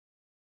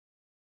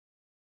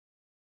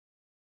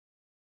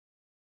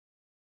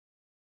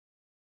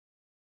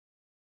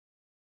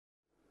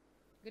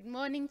Good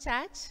morning,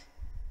 church.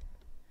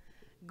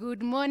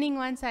 Good morning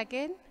once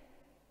again.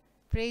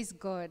 Praise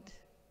God.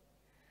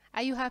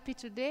 Are you happy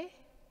today?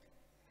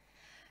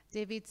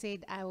 David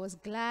said, I was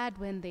glad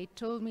when they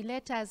told me,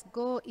 let us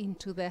go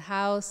into the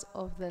house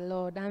of the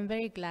Lord. I'm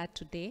very glad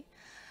today.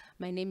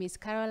 My name is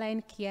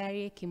Caroline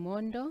Kiarie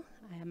Kimondo.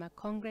 I am a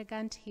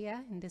congregant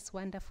here in this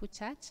wonderful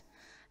church.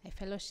 I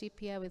fellowship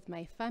here with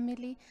my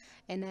family,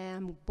 and I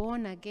am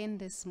born again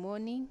this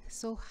morning.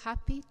 So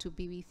happy to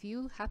be with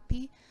you,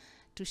 happy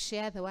to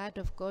share the word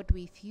of God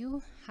with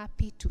you,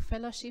 happy to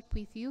fellowship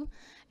with you,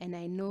 and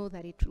I know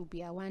that it will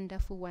be a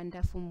wonderful,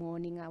 wonderful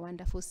morning, a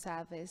wonderful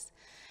service.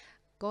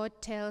 God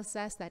tells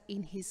us that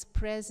in his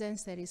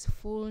presence there is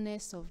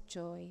fullness of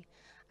joy.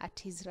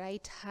 At his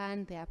right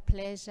hand there are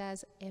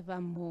pleasures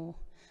evermore.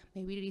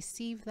 May we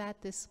receive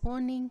that this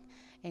morning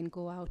and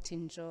go out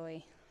in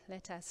joy.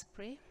 Let us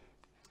pray.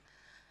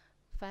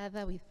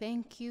 Father, we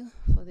thank you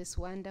for this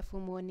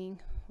wonderful morning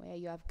where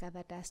you have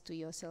gathered us to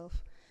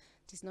yourself.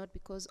 It is not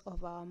because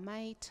of our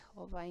might,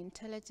 of our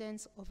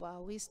intelligence, of our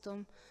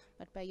wisdom,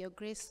 but by your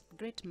grace,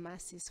 great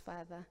mercies,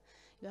 Father.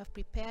 You have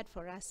prepared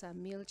for us a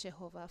meal,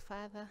 Jehovah,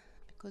 Father,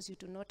 because you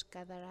do not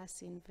gather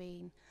us in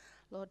vain.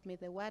 Lord, may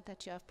the word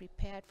that you have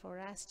prepared for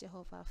us,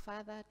 Jehovah,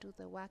 Father, do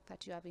the work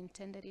that you have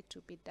intended it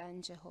to be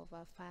done,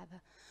 Jehovah,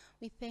 Father.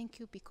 We thank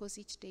you because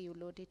each day you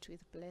load it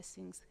with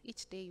blessings.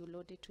 Each day you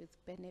load it with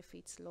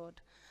benefits,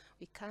 Lord.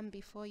 We come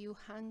before you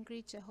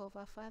hungry,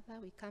 Jehovah, Father.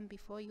 We come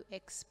before you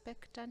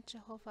expectant,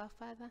 Jehovah,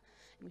 Father.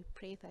 And we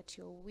pray that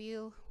your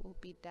will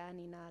be done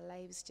in our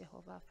lives,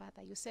 Jehovah,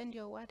 Father. You send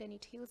your word and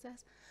it heals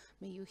us.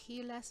 May you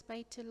heal us,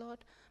 mighty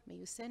Lord. May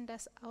you send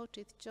us out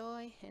with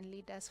joy and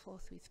lead us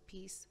forth with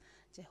peace,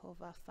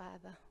 Jehovah,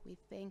 Father. We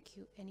thank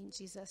you, and in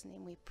Jesus'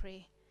 name we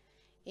pray.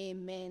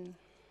 Amen.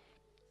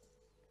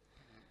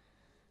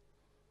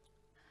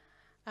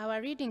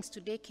 Our readings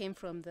today came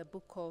from the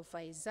book of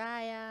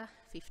Isaiah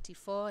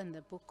 54 and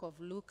the book of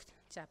Luke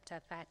chapter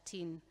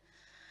 13.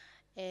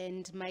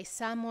 And my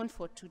sermon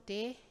for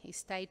today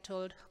is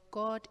titled,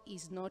 God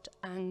is not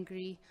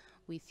angry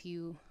with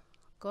you.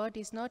 God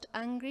is not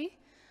angry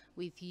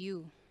with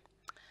you.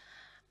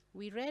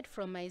 We read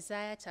from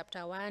Isaiah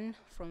chapter 1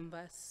 from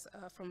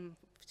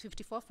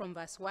 54 from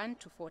verse 1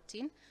 to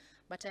 14,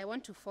 but I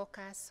want to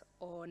focus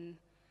on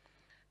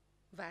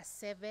verse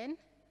 7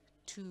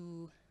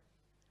 to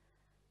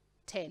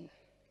 10,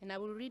 and I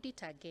will read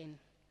it again.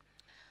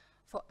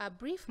 For a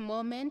brief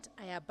moment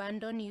I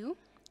abandon you,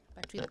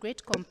 but with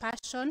great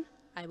compassion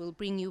I will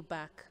bring you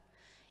back.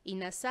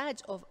 In a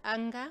surge of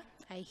anger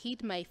I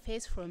hid my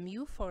face from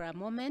you for a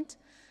moment,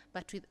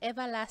 but with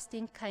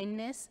everlasting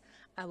kindness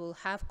I will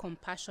have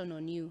compassion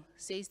on you,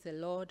 says the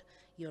Lord,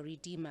 your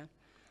Redeemer.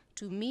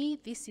 To me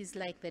this is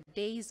like the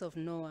days of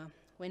Noah,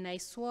 when I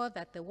swore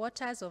that the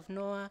waters of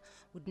Noah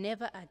would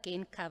never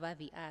again cover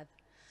the earth.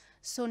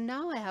 So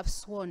now I have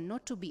sworn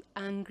not to be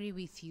angry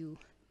with you,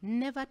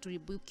 never to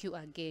rebuke you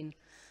again.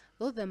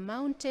 Though the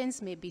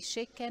mountains may be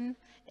shaken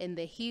and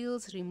the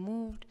hills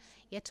removed,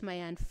 yet my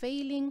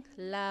unfailing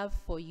love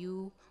for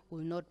you will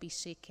not be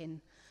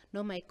shaken,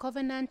 nor my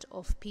covenant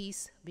of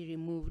peace be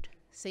removed,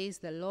 says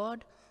the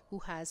Lord who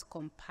has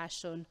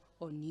compassion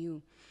on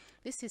you.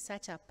 This is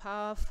such a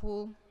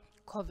powerful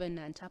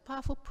covenant, a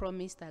powerful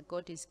promise that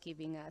God is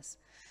giving us.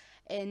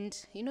 And,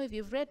 you know, if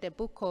you've read the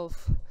book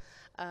of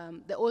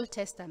the Old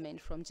Testament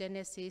from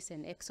Genesis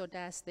and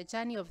Exodus, the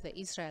journey of the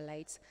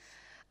Israelites,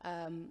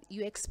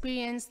 you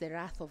experience the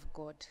wrath of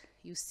God.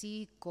 You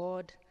see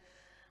God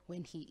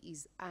when he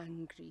is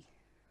angry.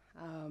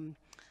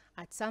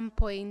 At some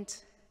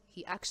point,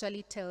 he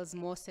actually tells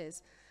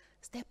Moses,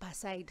 step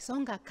aside,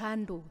 songa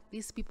kando,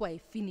 these people, I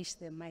finish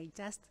them. I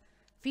just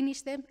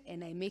finish them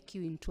and I make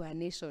you into a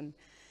nation.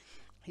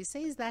 He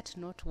says that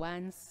not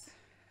once,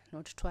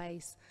 not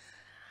twice.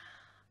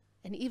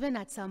 And even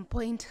at some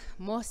point,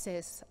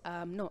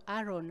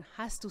 Aaron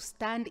has to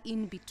stand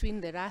in between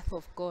the wrath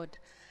of God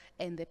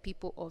and the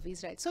people of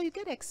Israel. So you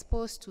get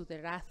exposed to the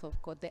wrath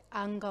of God, the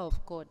anger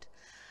of God.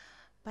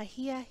 But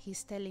here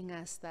he's telling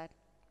us that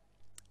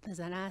there's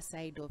another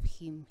side of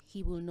him.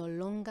 He will no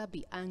longer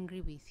be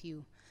angry with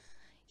you.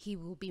 He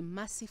will be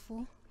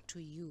merciful to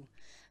you,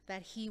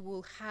 that he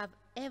will have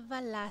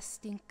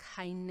everlasting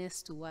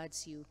kindness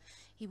towards you.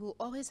 He will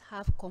always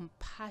have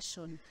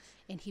compassion,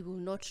 and he will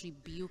not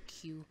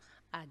rebuke you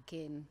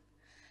again.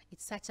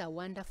 It's such a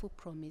wonderful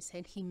promise,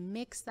 and he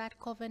makes that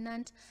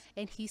covenant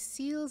and he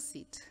seals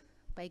it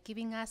by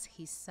giving us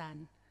his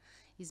son,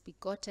 his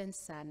begotten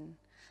son,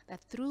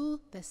 that through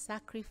the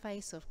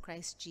sacrifice of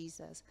Christ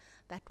Jesus,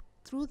 that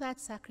through that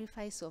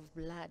sacrifice of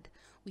blood,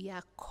 we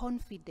are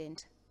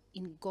confident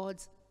in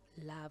God's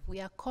love. We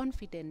are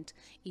confident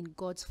in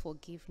God's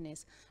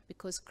forgiveness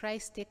because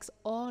Christ takes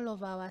all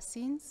of our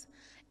sins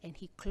and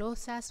he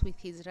clothes us with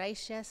his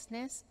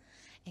righteousness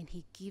and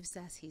he gives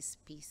us his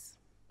peace.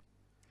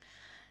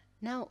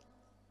 Now,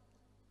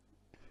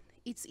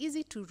 it's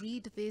easy to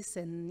read this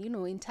and,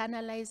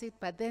 internalize it,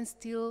 but then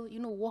still,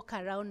 walk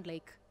around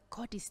like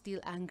God is still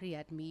angry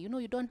at me.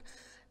 You don't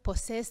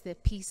possess the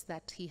peace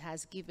that he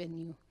has given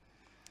you.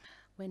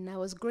 When I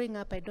was growing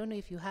up, I don't know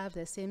if you have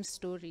the same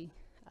story.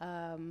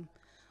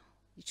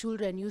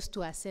 Children used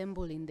to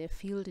assemble in the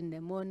field in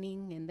the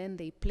morning, and then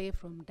they play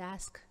from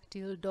dusk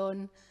till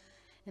dawn.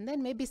 And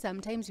then maybe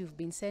sometimes you've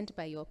been sent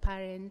by your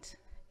parent,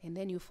 and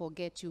then you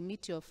forget. You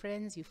meet your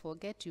friends, you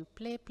forget, you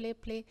play.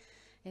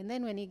 And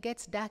then when it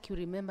gets dark, you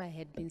remember I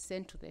had been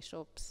sent to the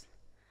shops.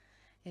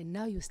 And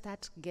now you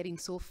start getting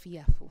so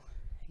fearful.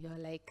 You're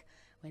like,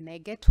 when I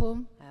get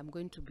home, I'm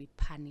going to be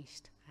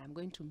punished. I'm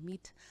going to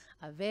meet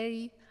a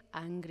very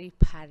angry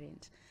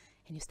parent.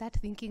 And you start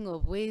thinking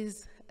of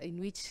ways in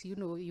which,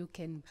 you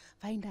can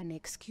find an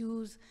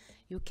excuse.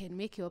 You can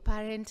make your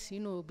parent,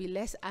 be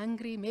less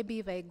angry. Maybe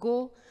if I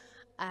go,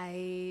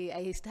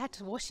 I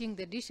start washing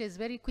the dishes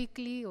very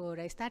quickly, or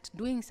I start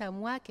doing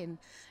some work, and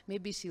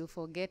maybe she'll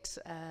forget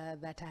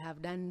that I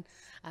have done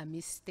a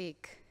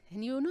mistake.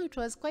 And it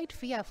was quite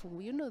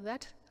fearful,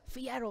 that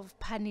fear of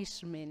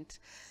punishment,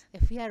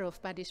 a fear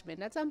of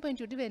punishment. At some point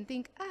you'd even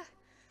think,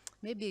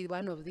 maybe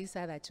one of these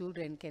other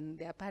children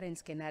their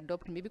parents can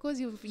adopt me, because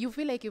you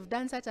feel like you've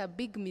done such a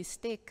big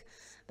mistake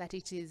that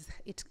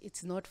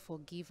it's not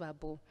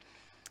forgivable.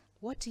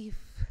 What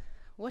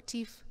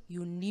if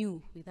you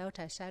knew without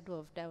a shadow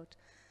of doubt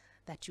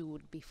that you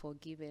would be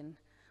forgiven?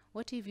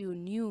 What if you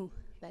knew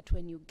that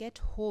when you get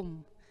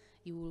home,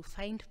 you will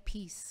find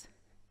peace,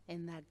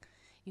 and that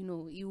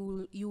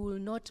you will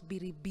not be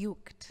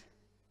rebuked?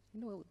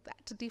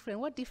 That's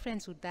different. What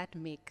difference would that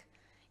make?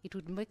 It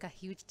would make a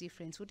huge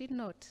difference, would it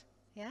not?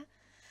 Yeah?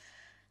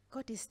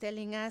 God is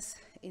telling us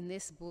in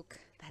this book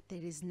that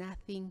there is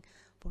nothing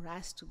for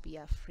us to be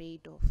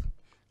afraid of.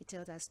 He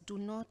tells us, do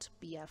not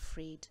be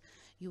afraid.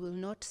 You will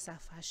not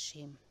suffer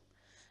shame.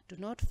 Do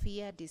not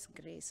fear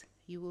disgrace.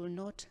 You will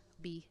not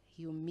be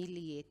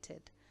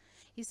humiliated.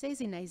 He says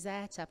in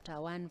Isaiah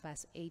chapter 1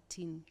 verse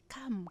 18,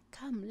 come,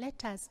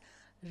 let us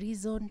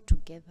reason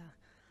together.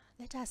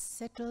 Let us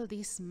settle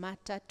this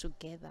matter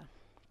together.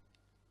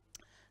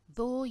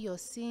 Though your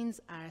sins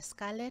are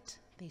scarlet,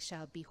 they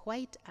shall be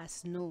white as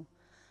snow.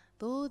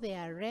 Though they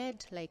are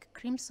red like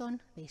crimson,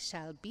 they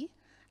shall be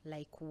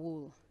like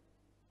wool.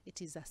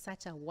 It is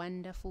such a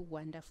wonderful,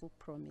 wonderful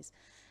promise.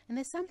 And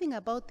there's something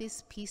about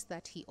this peace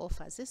that he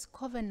offers, this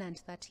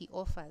covenant that he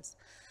offers,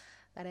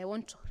 that I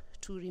want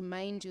to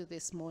remind you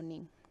this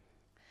morning.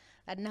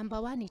 That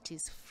number one, it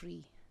is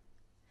free.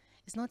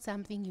 It's not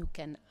something you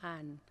can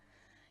earn.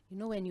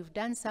 When you've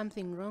done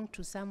something wrong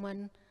to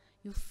someone,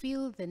 you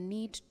feel the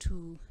need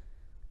to,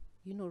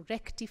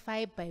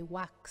 rectify by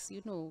works.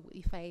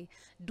 If I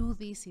do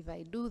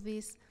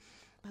this.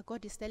 But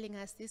God is telling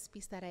us this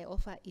peace that I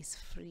offer is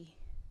free.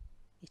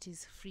 It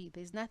is free.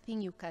 There's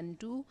nothing you can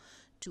do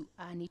to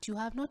earn it. You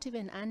have not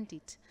even earned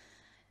it.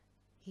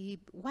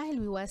 While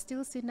we were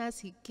still sinners,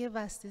 he gave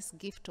us this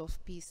gift of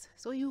peace.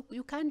 So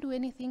you can't do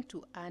anything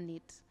to earn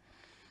it.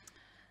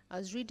 I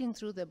was reading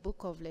through the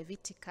book of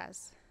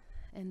Leviticus,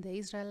 and the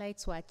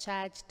Israelites were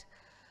charged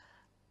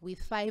with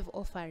 5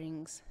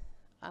 offerings,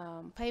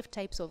 5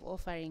 types of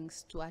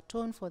offerings to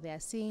atone for their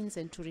sins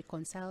and to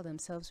reconcile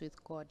themselves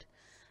with God.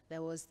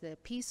 There was the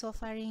peace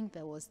offering,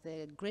 there was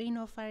the grain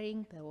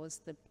offering, there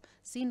was the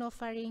sin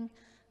offering,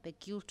 the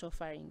guilt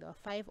offering. There were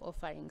 5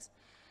 offerings.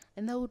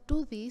 And they would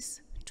do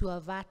this to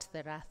avert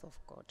the wrath of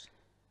God.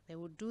 They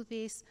would do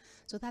this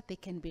so that they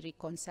can be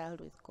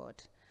reconciled with God.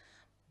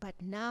 But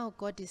now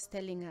God is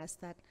telling us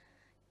that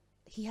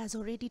he has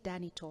already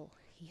done it all.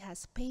 He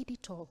has paid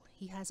it all.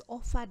 He has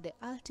offered the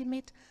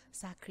ultimate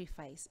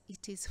sacrifice.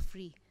 It is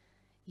free.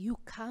 You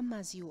come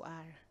as you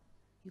are.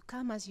 You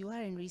come as you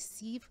are and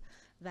receive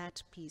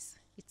that peace.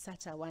 It's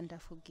such a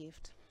wonderful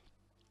gift.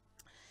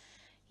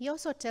 He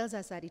also tells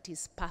us that it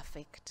is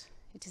perfect.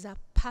 It is a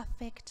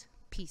perfect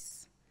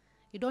peace.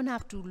 You don't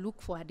have to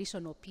look for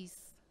additional peace.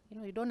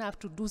 You don't have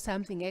to do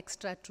something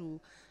extra to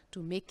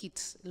make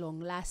it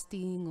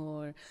long-lasting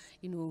or,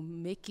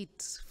 make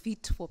it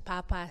fit for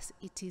purpose.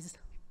 It is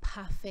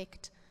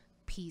perfect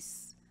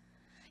peace.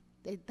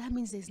 That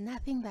means there's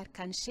nothing that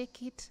can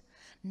shake it,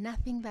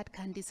 nothing that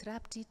can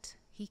disrupt it.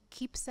 He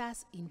keeps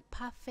us in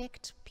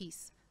perfect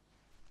peace.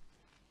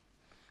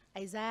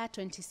 Isaiah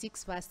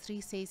 26 verse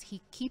 3 says,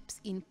 he keeps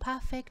in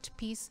perfect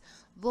peace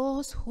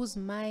those whose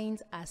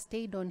minds are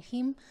stayed on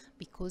him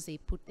because they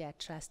put their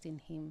trust in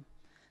him.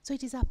 So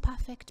it is a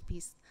perfect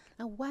peace.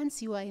 Now,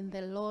 once you are in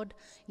the Lord,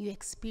 you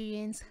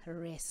experience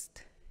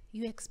rest.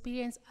 You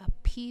experience a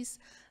peace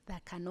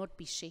that cannot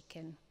be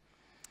shaken.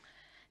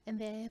 And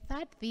the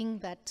third thing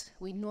that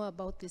we know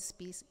about this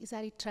peace is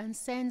that it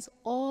transcends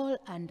all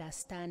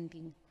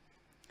understanding.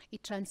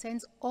 It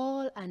transcends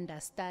all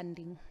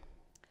understanding.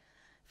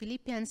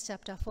 Philippians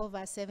chapter 4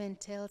 verse 7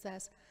 tells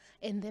us,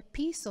 and the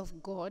peace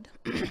of God,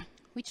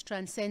 which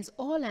transcends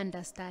all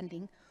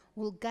understanding,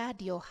 will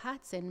guard your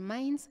hearts and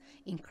minds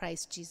in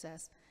Christ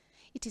Jesus.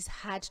 It is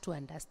hard to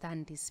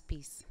understand this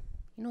peace.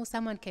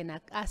 Someone can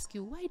ask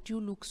you, why do you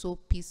look so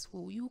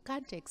peaceful? You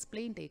can't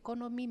explain the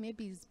economy,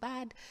 maybe it's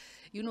bad.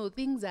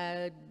 Things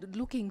are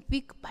looking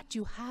thick, but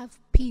you have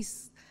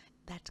peace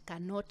that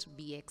cannot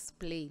be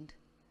explained.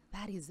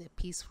 That is a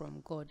peace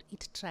from God.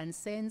 It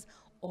transcends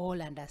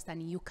all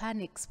understanding. You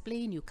can't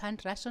explain, you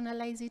can't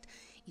rationalize it.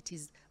 It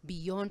is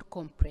beyond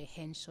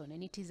comprehension,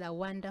 and it is a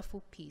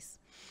wonderful peace.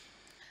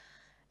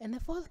 And the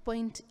fourth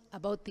point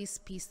about this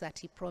peace that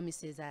he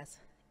promises us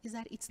is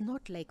that it's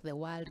not like the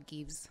world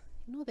gives.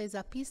 You know, there's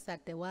a peace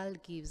that the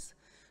world gives,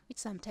 which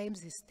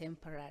sometimes is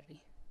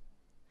temporary,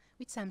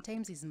 which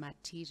sometimes is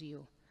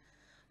material.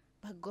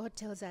 But God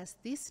tells us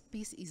this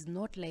peace is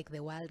not like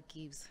the world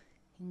gives.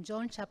 In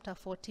John chapter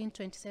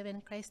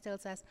 14:27, Christ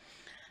tells us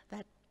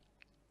that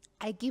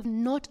I give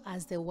not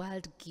as the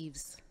world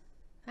gives.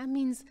 That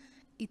means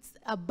it's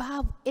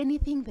above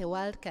anything the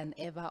world can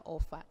ever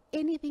offer.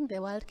 Anything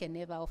the world can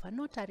ever offer.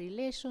 Not a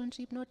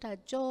relationship, not a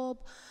job,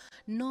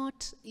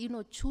 not,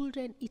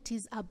 children. It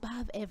is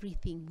above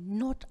everything,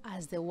 not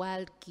as the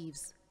world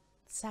gives.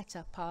 Such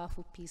a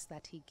powerful peace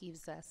that he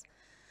gives us.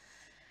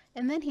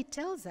 And then he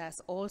tells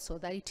us also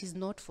that it is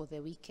not for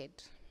the wicked.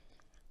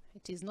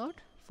 It is not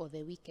for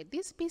the wicked.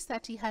 This peace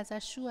that he has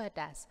assured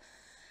us,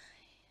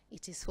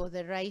 it is for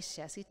the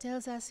righteous. He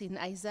tells us in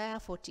Isaiah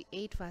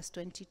 48 verse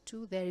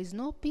 22, there is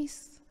no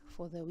peace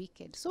for the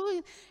wicked.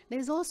 So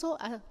there's also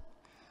a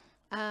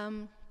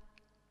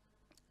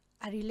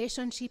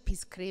relationship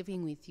he's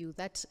craving with you,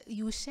 that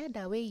you shed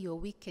away your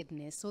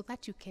wickedness so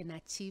that you can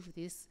achieve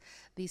this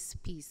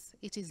peace.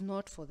 It is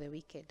not for the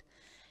wicked.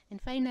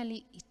 And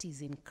finally, it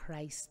is in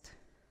Christ.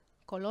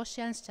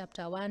 Colossians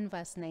chapter 1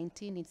 verse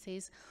 19, it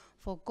says,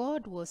 for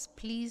God was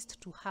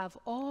pleased to have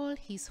all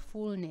his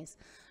fullness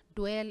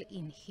dwell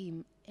in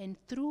him, and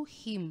through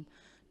him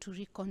to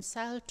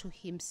reconcile to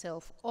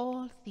himself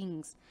all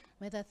things,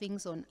 whether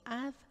things on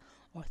earth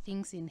or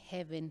things in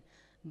heaven,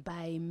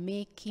 by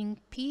making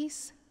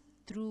peace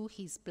through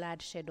his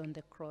blood shed on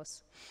the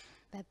cross.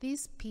 That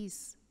this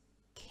peace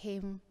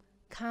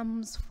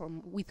comes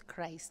with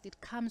Christ. It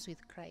comes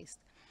with Christ.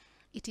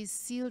 It is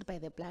sealed by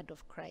the blood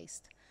of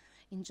Christ.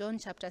 In John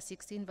chapter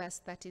 16 verse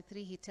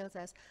 33, he tells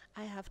us,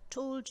 I have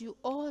told you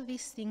all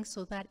these things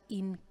so that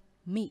in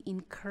me,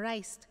 in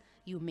Christ,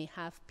 you may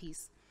have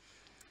peace.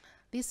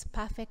 This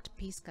perfect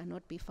peace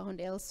cannot be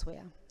found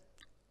elsewhere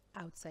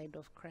outside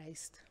of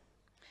Christ.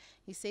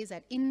 He says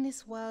that in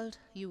this world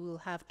you will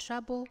have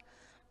trouble,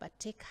 but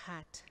take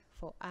heart,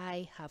 for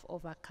I have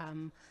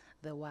overcome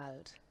the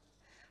world.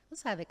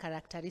 Those are the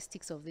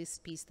characteristics of this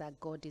peace that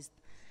God is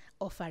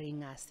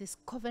offering us, this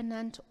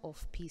covenant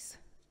of peace,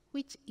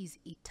 which is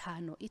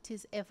eternal. It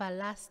is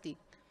everlasting.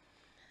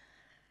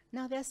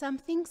 Now, there are some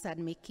things that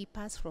may keep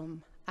us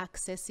from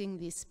accessing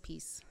this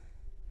peace.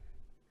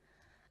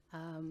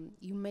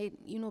 You may,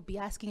 be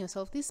asking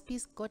yourself, this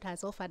peace God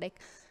has offered, like,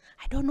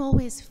 I don't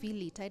always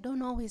feel it. I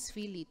don't always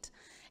feel it.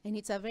 And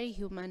it's a very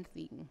human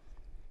thing,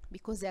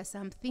 because there are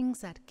some things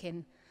that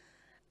can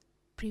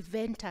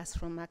prevent us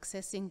from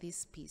accessing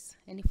this peace.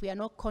 And if we are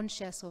not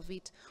conscious of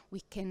it,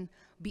 we can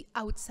be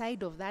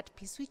outside of that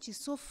peace, which is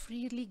so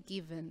freely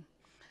given.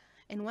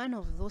 And one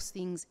of those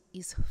things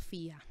is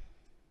fear.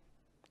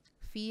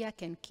 Fear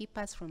can keep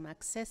us from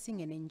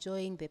accessing and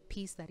enjoying the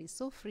peace that is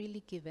so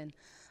freely given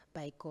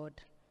by God.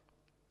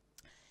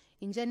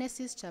 In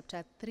Genesis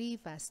chapter 3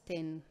 verse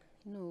 10,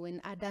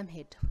 when Adam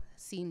had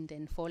sinned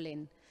and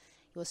fallen,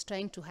 he was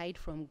trying to hide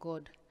from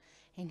God.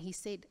 And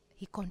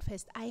he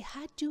confessed, I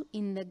had you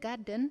in the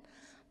garden,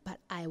 but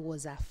I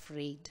was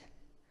afraid.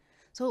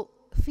 So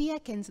fear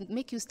can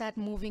make you start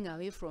moving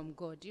away from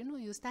God.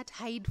 You start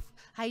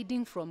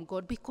hiding from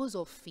God because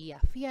of fear.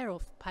 Fear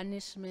of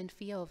punishment,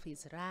 fear of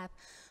his wrath,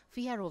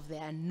 fear of the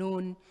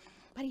unknown.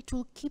 But it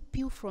will keep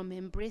you from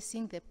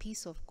embracing the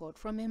peace of God,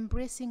 from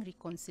embracing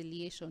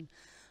reconciliation.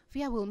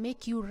 Fear will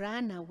make you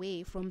run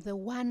away from the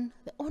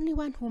only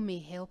one who may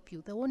help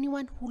you, the only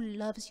one who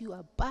loves you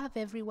above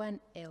everyone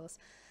else,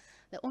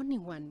 the only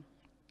one.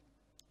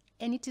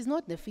 And it is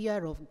not the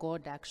fear of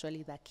God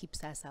actually that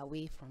keeps us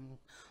away from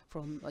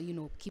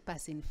keep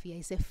us in fear.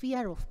 It's a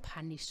fear of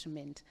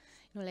punishment.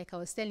 Like I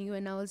was telling you,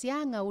 when I was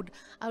young, I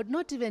would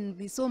not even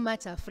be so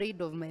much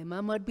afraid of my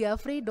mom. I'd be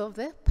afraid of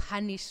the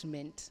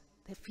punishment,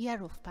 the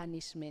fear of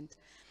punishment.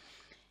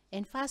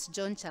 And 1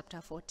 John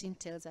chapter 14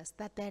 tells us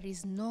that there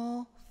is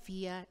no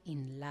fear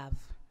in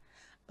love,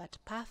 but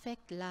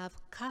perfect love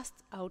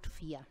casts out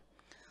fear.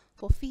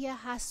 For fear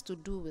has to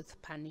do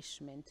with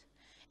punishment,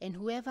 and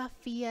whoever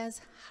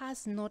fears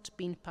has not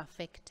been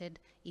perfected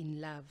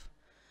in love.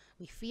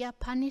 We fear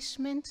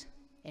punishment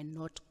and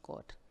not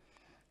God.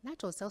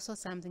 That was also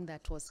something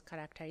that was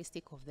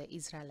characteristic of the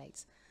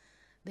Israelites.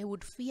 They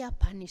would fear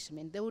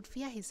punishment, they would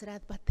fear his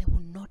wrath, but they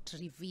would not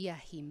revere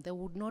him, they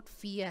would not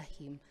fear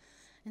him.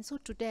 And so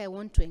today I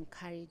want to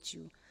encourage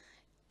you,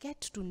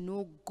 get to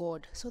know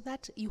God so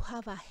that you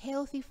have a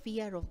healthy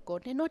fear of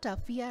God and not a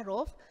fear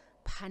of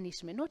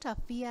punishment, not a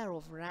fear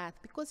of wrath,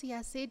 because he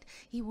has said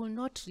he will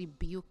not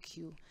rebuke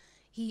you.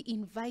 He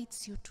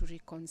invites you to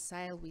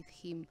reconcile with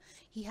him.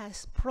 He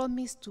has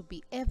promised to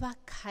be ever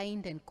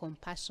kind and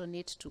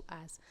compassionate to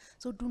us.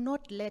 So do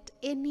not let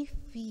any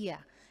fear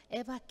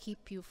ever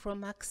keep you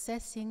from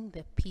accessing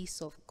the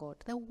peace of God,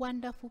 the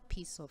wonderful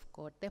peace of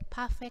God, the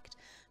perfect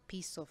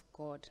peace of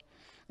God.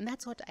 And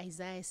that's what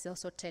Isaiah is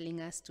also telling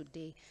us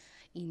today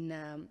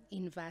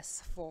in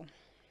verse 4.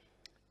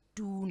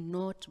 Do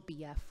not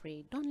be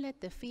afraid. Don't let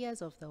the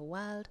fears of the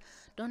world,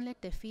 don't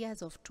let the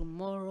fears of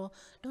tomorrow,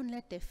 don't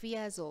let the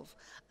fears of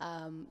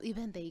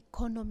even the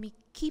economy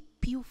keep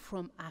you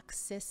from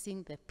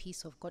accessing the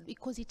peace of God,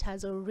 because it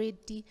has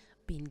already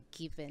been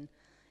given.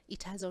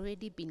 It has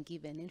already been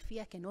given, and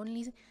fear can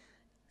only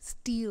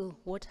steal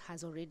what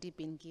has already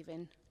been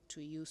given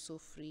to you so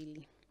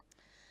freely.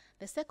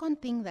 The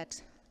second thing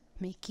that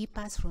may keep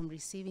us from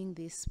receiving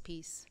this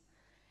peace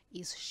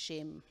is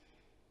shame.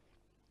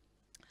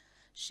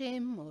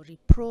 Shame or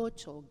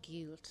reproach or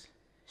guilt.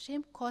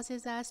 Shame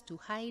causes us to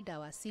hide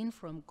our sin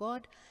from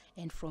God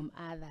and from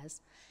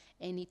others,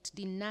 and it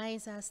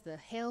denies us the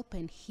help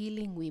and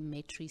healing we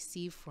might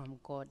receive from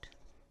God.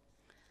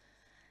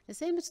 The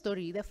same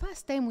story, the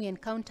first time we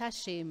encounter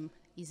shame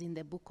is in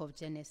the book of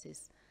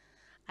Genesis.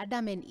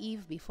 Adam and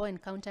Eve, before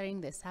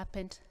encountering the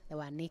serpent, they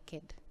were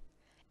naked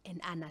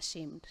and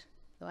unashamed.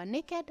 They were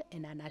naked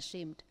and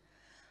unashamed.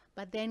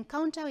 But the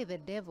encounter with the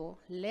devil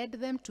led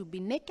them to be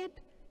naked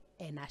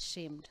and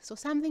ashamed. So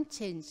something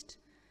changed.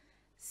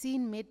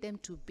 Sin made them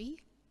to be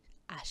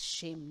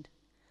ashamed.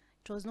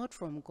 It was not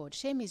from God.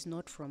 Shame is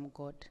not from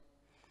God.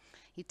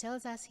 He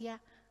tells us here,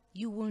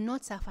 you will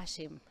not suffer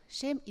shame.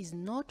 Shame is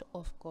not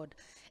of God.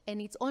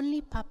 And its only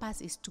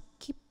purpose is to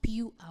keep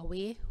you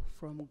away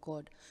from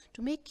God,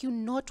 to make you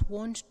not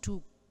want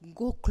to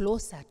go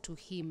closer to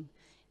Him.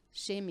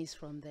 Shame is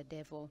from the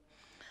devil.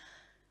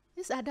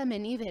 This Adam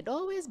and Eve had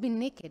always been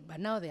naked, but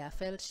now they have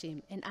felt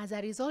shame. And as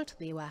a result,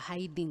 they were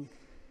hiding.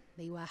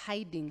 They were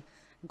hiding.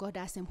 God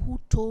asked them, who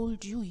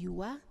told you you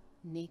were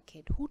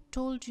naked? Who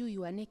told you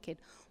you are naked?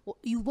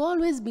 You've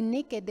always been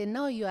naked and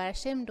now you are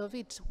ashamed of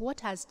it.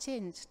 What has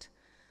changed?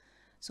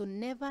 So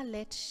never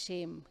let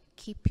shame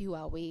keep you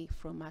away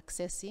from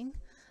accessing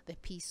the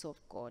peace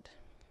of God.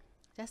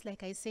 Just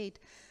like I said,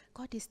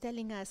 God is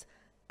telling us,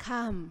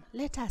 come,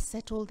 let us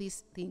settle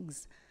these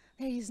things.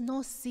 There is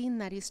no sin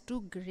that is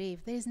too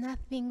grave. There is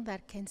nothing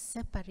that can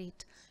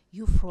separate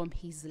you from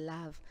His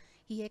love.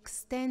 He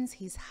extends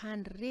His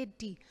hand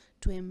ready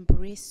to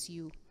embrace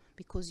you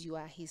because you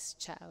are His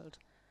child.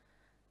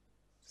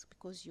 It's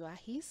because you are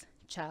His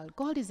child.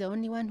 God is the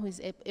only one who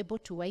is able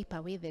to wipe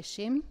away the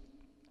shame.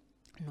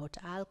 Not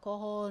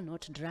alcohol,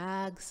 not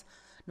drugs,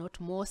 not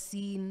more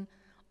sin.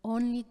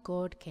 Only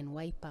God can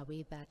wipe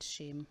away that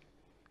shame.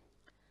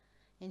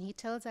 And He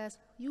tells us,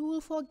 you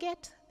will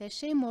forget the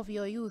shame of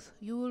your youth.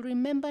 You will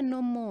remember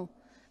no more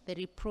the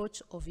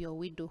reproach of your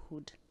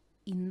widowhood.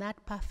 In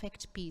that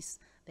perfect peace,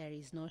 there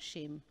is no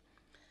shame.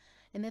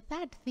 And the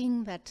third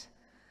thing that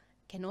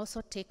can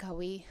also take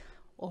away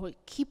or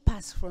keep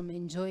us from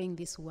enjoying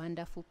this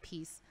wonderful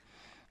peace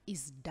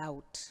is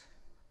doubt.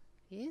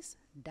 Yes,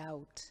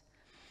 doubt.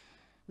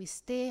 We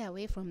stay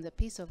away from the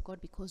peace of God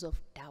because of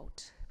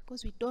doubt.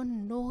 Because we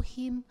don't know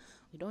Him,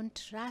 we don't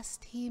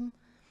trust Him.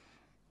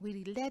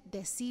 We let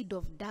the seed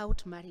of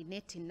doubt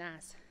marinate in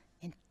us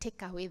and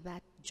take away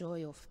that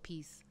joy of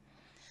peace.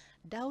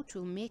 Doubt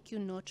will make you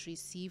not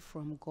receive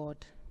from God.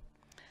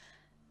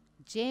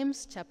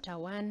 James chapter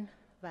 1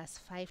 verse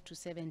 5 to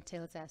 7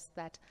 tells us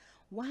that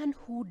one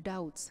who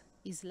doubts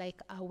is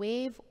like a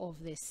wave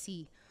of the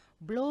sea,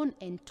 blown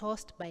and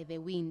tossed by the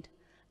wind.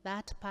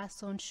 That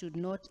person should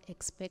not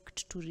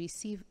expect to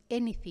receive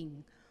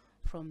anything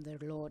from the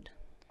Lord.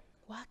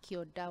 Work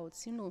your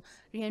doubts,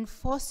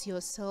 reinforce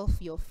yourself,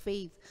 your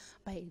faith,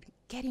 by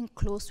getting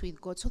close with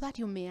God so that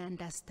you may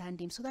understand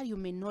Him, so that you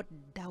may not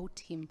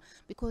doubt Him.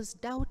 Because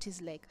doubt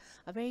is like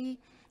a very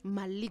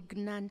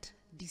malignant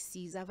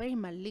disease, a very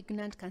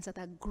malignant cancer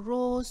that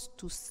grows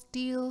to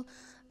steal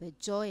the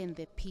joy and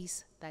the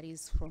peace that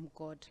is from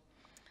God.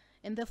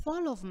 And the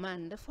fall of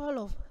man, the fall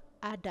of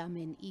Adam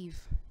and Eve,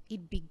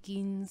 it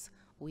begins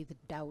with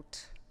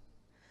doubt.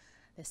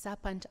 The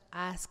serpent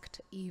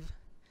asked Eve,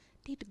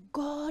 did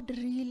God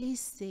really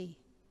say?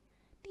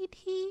 Did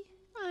He,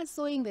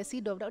 sowing the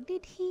seed of doubt,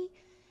 did he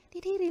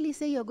really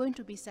say you're going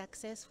to be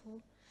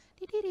successful?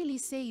 Did He really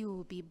say you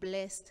will be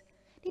blessed?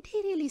 Did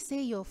He really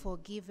say you're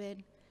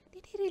forgiven?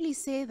 Did He really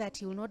say that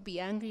He will not be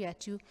angry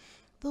at you?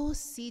 Those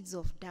seeds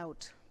of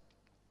doubt,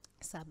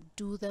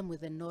 subdue them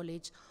with the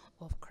knowledge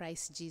of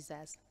Christ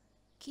Jesus.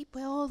 Keep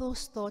all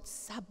those thoughts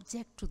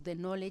subject to the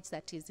knowledge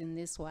that is in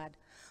this word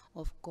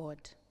of God.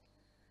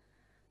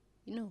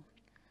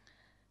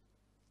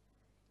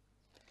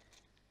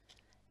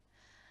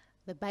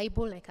 The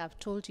Bible, like I've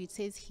told you, it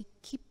says He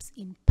keeps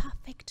in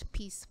perfect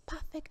peace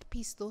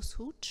those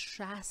who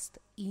trust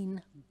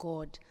in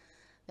God.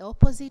 The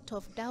opposite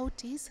of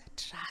doubt is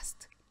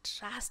trust.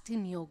 Trust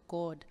in your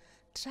God.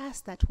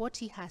 Trust that what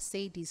He has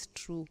said is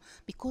true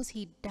because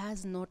He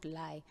does not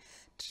lie.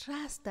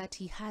 Trust that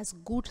He has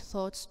good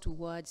thoughts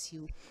towards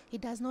you. He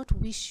does not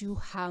wish you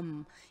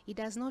harm. He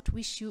does not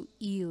wish you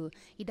ill.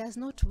 He does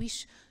not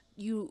wish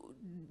you,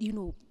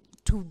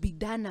 to be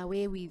done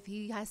away with.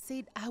 He has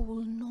said, I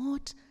will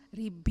not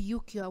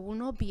rebuke you. I will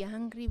not be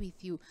angry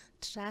with you.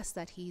 Trust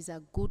that He is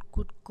a good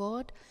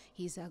God.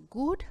 He is a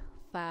good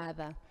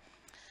Father.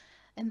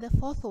 And the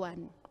fourth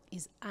one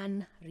is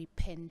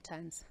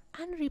unrepentance.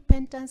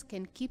 Unrepentance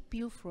can keep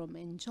you from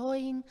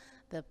enjoying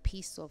the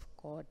peace of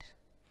God.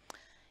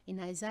 In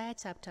Isaiah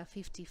chapter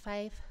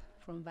 55,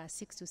 from verse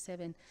 6 to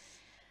 7,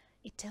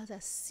 it tells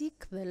us,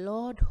 "Seek the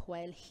Lord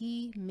while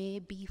he may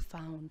be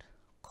found.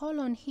 Call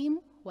on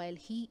him while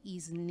he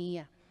is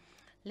near.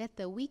 Let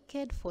the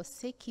wicked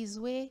forsake his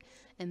way,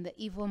 and the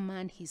evil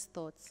man his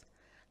thoughts.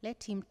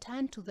 Let him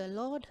turn to the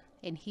Lord,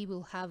 and he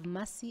will have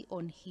mercy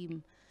on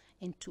him,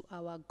 and to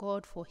our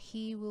God, for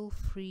he will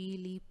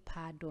freely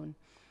pardon."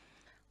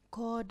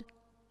 God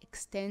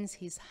extends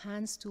his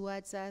hands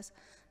towards us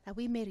that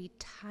we may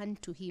return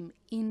to him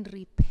in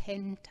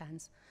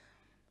repentance.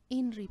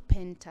 In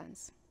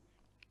repentance.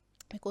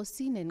 Because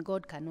sin and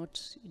God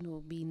cannot,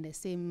 be in the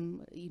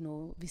same,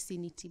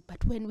 vicinity.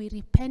 But when we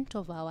repent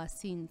of our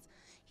sins,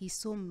 he's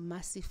so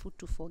merciful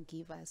to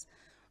forgive us.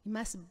 We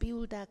must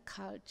build a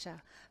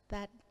culture,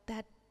 that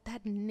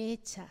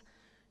nature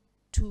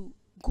to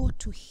go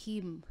to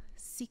him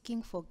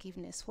seeking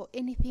forgiveness for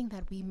anything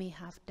that we may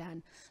have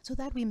done, so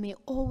that we may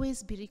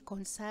always be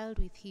reconciled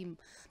with him,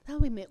 that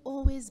we may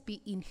always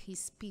be in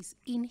his peace,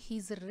 in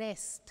his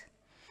rest.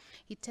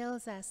 He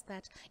tells us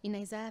that in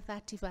Isaiah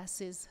 30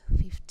 verses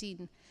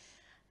 15,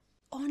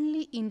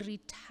 "Only in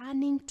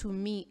returning to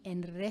me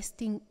and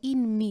resting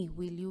in me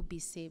will you be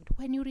saved."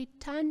 When you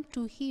return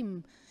to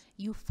him,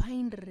 you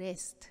find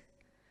rest.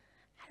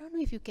 I don't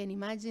know if you can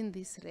imagine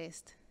this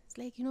rest. It's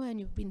like, when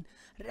you've been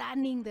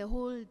running the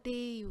whole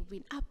day, you've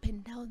been up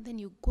and down, then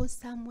you go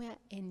somewhere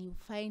and you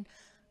find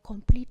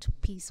complete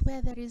peace,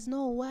 where there is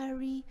no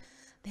worry,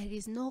 there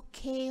is no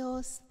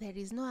chaos, there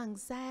is no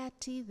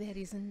anxiety,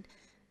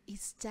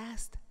 it's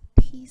just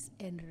peace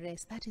and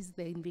rest. That is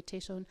the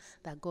invitation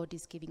that God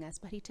is giving us.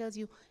 But he tells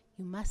you,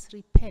 you must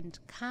repent.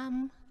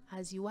 Come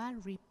as you are,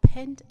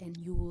 repent, and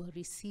you will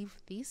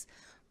receive this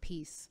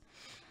peace.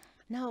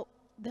 Now,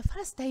 the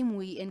first time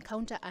we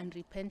encounter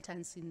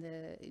unrepentance in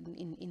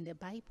the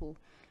Bible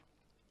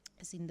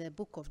is in the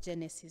book of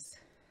Genesis.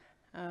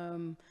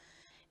 And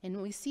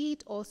we see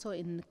it also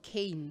in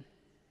Cain.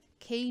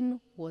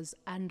 Cain was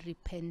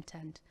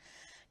unrepentant.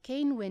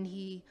 Cain, when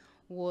he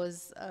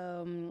faced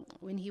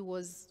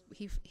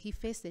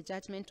the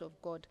judgment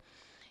of God,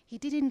 he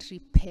didn't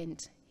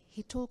repent.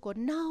 He told God,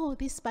 "Now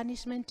this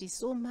punishment is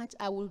so much,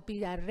 I will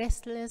be a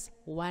restless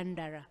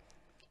wanderer."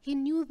 He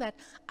knew that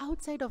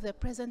outside of the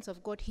presence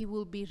of God, he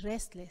will be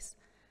restless.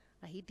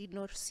 But he did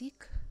not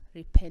seek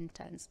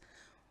repentance.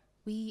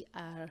 We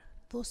are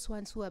those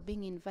ones who are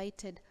being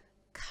invited,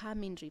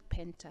 come in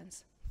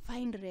repentance.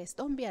 Find rest.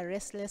 Don't be a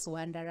restless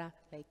wanderer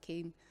like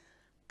Cain.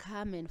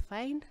 Come and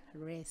find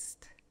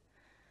rest.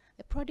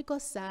 The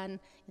prodigal son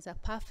is a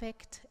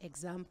perfect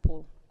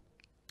example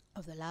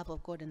of the love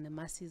of God and the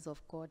mercies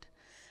of God.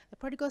 The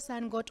prodigal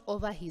son got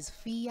over his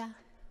fear.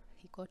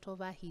 He got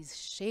over his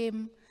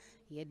shame.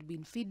 He had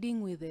been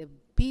feeding with the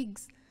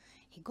pigs.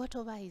 He got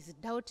over his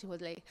doubt. He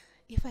was like,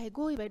 if I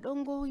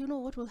don't go,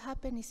 what will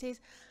happen? He says,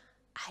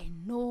 "I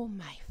know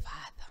my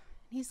Father."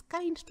 He's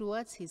kind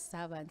towards his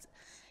servants.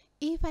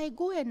 If I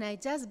go and I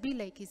just be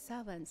like his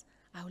servants,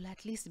 I will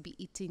at least be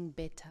eating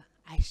better.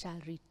 I shall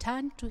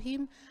return to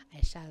him.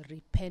 I shall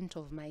repent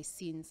of my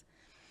sins.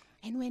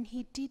 And when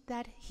he did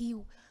that, he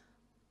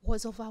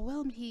was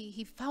overwhelmed.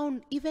 He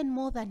found even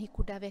more than he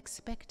could have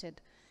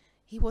expected.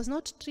 He was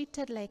not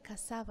treated like a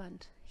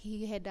servant.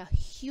 He had a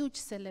huge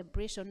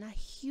celebration, a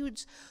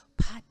huge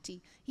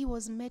party. He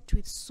was met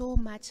with so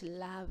much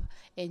love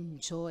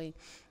and joy.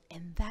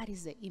 And that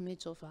is the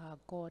image of our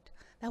God.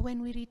 That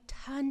when we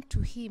return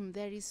to him,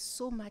 there is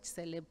so much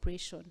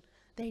celebration.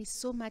 There is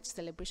so much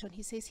celebration.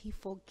 He says he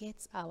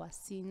forgets our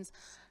sins.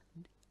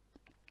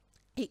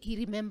 He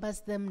remembers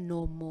them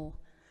no more.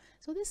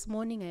 So this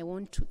morning I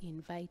want to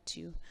invite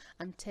you.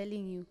 I'm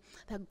telling you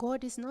that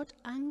God is not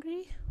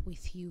angry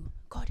with you.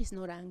 God is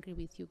not angry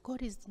with you.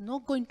 God is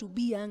not going to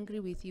be angry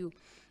with you.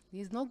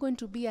 He's not going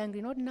to be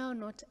angry, not now,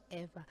 not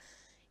ever.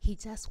 He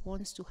just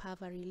wants to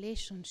have a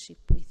relationship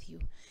with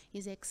you.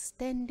 He's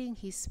extending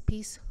his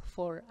peace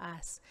for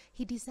us.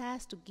 He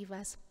desires to give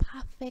us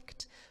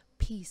perfect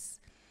peace.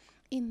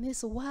 In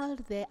this world,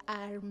 there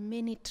are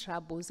many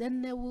troubles,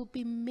 and there will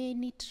be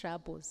many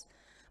troubles.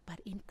 But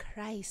in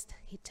Christ,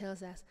 he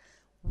tells us,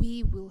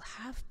 we will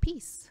have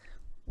peace.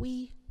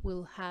 We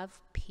will have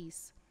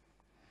peace.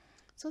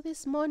 So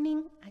this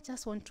morning, I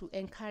just want to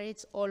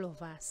encourage all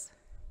of us.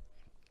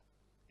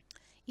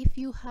 If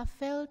you have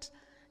felt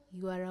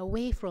you are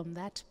away from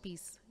that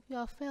peace, if you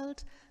have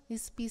felt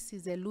this peace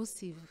is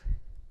elusive,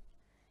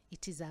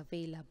 it is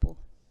available.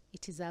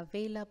 It is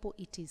available.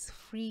 It is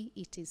free.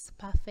 It is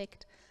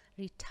perfect.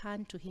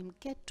 Return to him.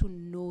 Get to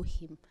know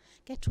him.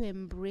 Get to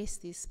embrace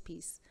this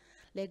peace.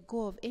 Let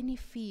go of any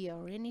fear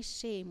or any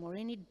shame or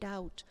any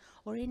doubt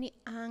or any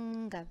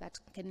anger that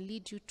can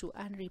lead you to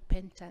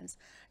unrepentance.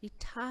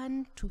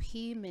 Return to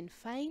him and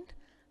find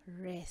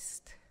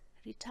rest.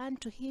 Return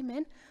to him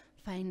and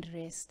find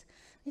rest.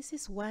 This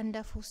is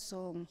wonderful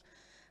song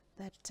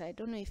that I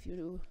don't know if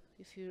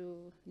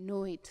you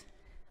know it,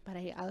 but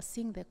I'll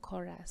sing the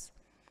chorus.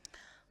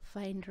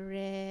 Find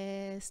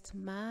rest,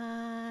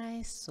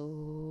 my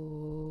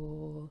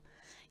soul,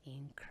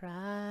 in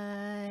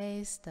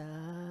Christ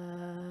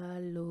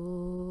alone.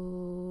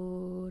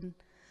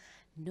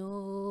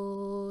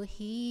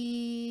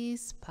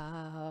 His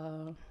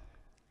power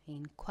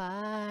in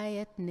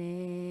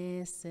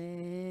quietness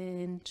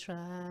and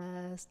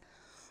trust.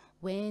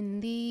 When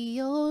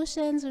the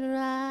oceans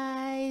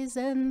rise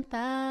and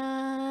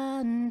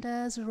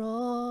thunders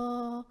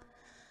roar,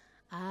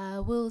 I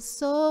will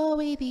soar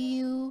with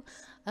you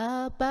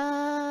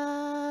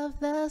above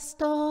the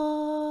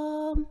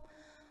storm.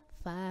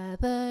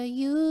 Father,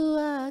 you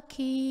are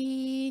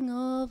King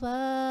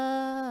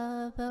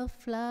over the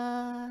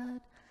flood.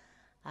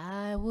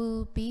 I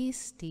will be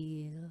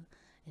still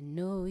and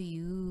know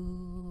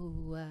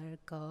you are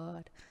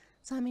God.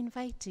 So I'm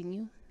inviting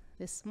you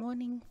this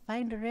morning,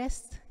 find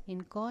rest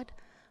in God,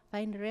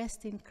 find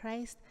rest in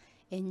Christ,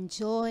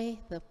 enjoy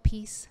the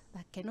peace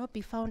that cannot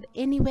be found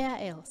anywhere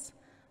else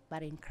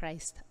but in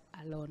Christ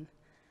alone.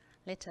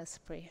 Let us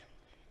pray.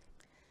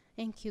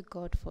 Thank you,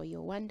 God, for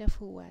your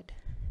wonderful word.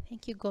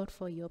 Thank you, God,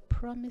 for your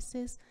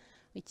promises,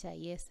 which are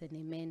yes and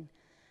amen.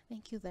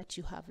 Thank you that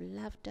you have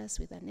loved us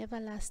with an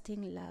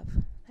everlasting love,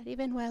 that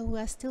even while we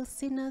are still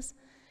sinners,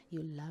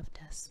 you loved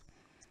us.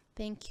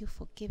 Thank you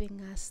for giving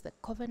us the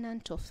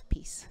covenant of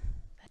peace,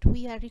 that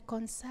we are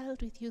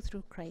reconciled with you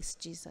through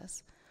Christ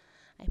Jesus.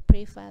 I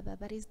pray, Father,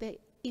 that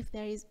if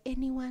there is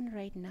anyone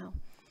right now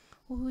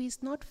who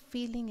is not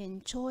feeling,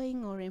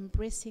 enjoying, or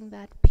embracing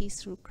that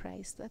peace through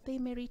Christ, that they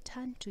may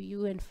return to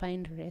you and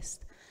find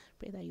rest.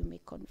 Pray that you may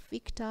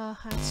convict our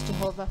hearts,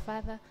 Jehovah,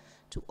 Father,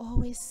 to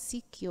always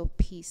seek your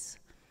peace.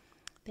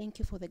 Thank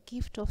you for the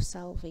gift of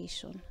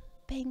salvation.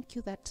 Thank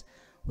you that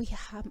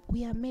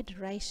we are made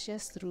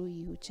righteous through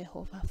you,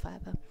 Jehovah,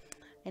 Father.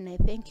 And I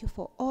thank you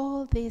for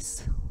all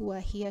this who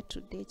are here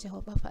today,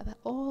 Jehovah, Father.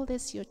 All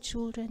this, your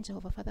children,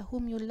 Jehovah, Father,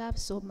 whom you love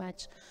so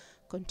much.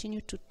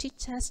 Continue to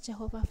teach us,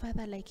 Jehovah,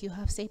 Father, like you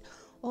have said.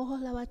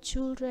 All our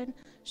children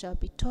shall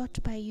be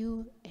taught by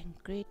you, and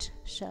great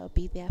shall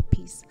be their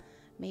peace.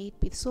 May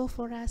it be so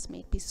for us. May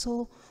it be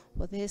so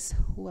for those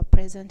who are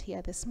present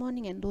here this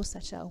morning and those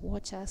that shall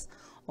watch us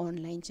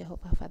online,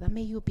 Jehovah, Father.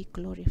 May you be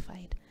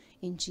glorified.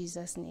 In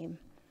Jesus' name,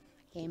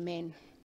 amen.